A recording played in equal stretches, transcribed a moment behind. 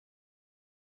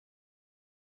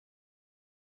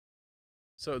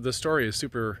So the story is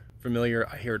super familiar.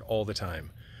 I hear it all the time.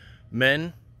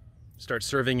 Men start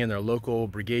serving in their local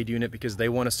brigade unit because they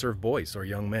want to serve boys or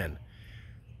young men.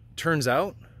 Turns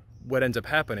out what ends up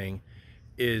happening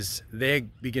is they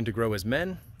begin to grow as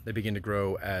men, they begin to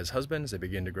grow as husbands, they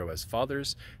begin to grow as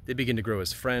fathers, they begin to grow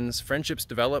as friends. Friendships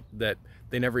develop that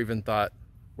they never even thought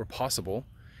were possible.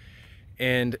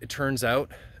 And it turns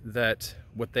out that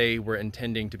what they were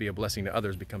intending to be a blessing to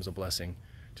others becomes a blessing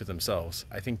to themselves.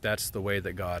 I think that's the way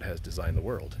that God has designed the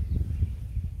world.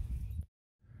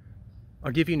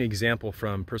 I'll give you an example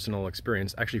from personal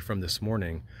experience, actually from this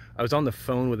morning. I was on the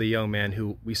phone with a young man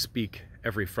who we speak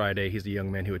every Friday. He's a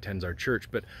young man who attends our church,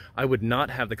 but I would not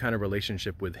have the kind of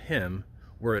relationship with him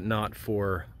were it not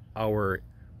for our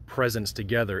presence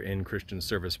together in Christian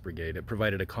Service Brigade. It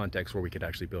provided a context where we could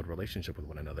actually build a relationship with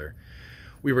one another.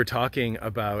 We were talking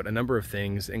about a number of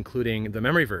things, including the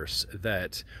memory verse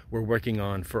that we're working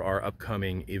on for our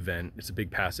upcoming event. It's a big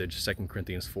passage, 2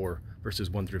 Corinthians 4, verses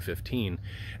 1 through 15.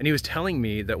 And he was telling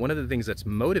me that one of the things that's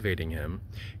motivating him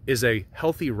is a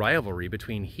healthy rivalry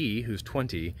between he, who's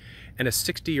 20, and a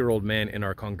 60-year-old man in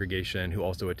our congregation who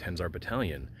also attends our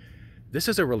battalion. This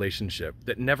is a relationship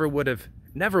that never would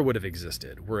have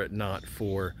existed were it not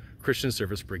for Christian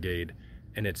Service Brigade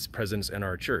and its presence in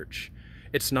our church.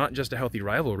 It's not just a healthy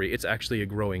rivalry, it's actually a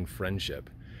growing friendship.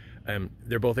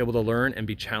 They're both able to learn and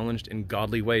be challenged in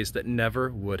godly ways that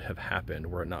never would have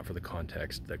happened were it not for the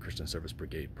context that Christian Service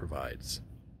Brigade provides.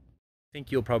 I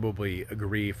think you'll probably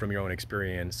agree from your own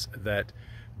experience that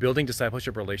building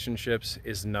discipleship relationships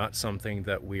is not something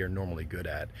that we are normally good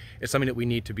at. It's something that we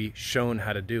need to be shown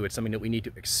how to do. It's something that we need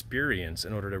to experience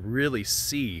in order to really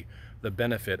see the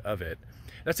benefit of it.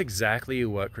 That's exactly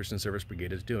what Christian Service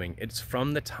Brigade is doing. It's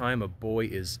from the time a boy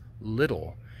is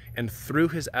little and through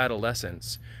his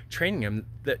adolescence, training him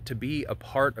that to be a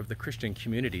part of the Christian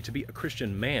community, to be a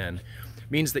Christian man,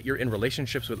 means that you're in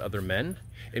relationships with other men.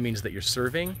 It means that you're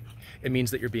serving. It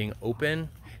means that you're being open.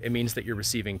 It means that you're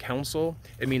receiving counsel.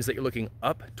 It means that you're looking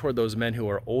up toward those men who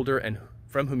are older and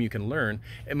from whom you can learn.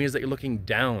 It means that you're looking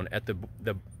down at the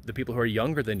people who are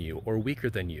younger than you or weaker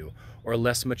than you or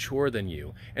less mature than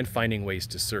you and finding ways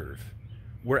to serve.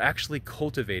 We're actually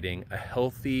cultivating a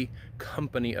healthy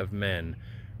company of men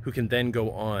who can then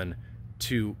go on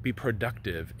to be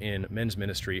productive in men's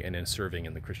ministry and in serving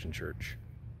in the Christian church.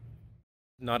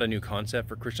 Not a new concept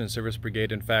for Christian Service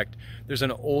Brigade. In fact, there's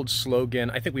an old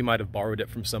slogan, I think we might have borrowed it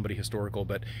from somebody historical,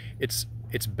 but it's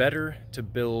better to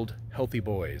build healthy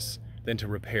boys than to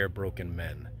repair broken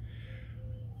men.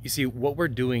 You see, what we're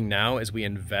doing now as we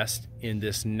invest in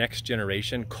this next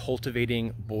generation,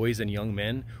 cultivating boys and young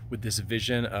men with this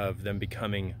vision of them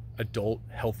becoming adult,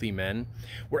 healthy men,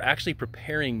 we're actually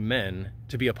preparing men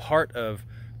to be a part of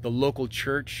the local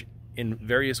church in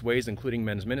various ways, including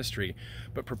men's ministry,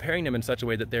 but preparing them in such a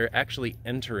way that they're actually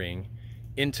entering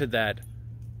into that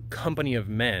company of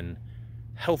men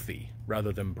healthy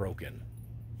rather than broken.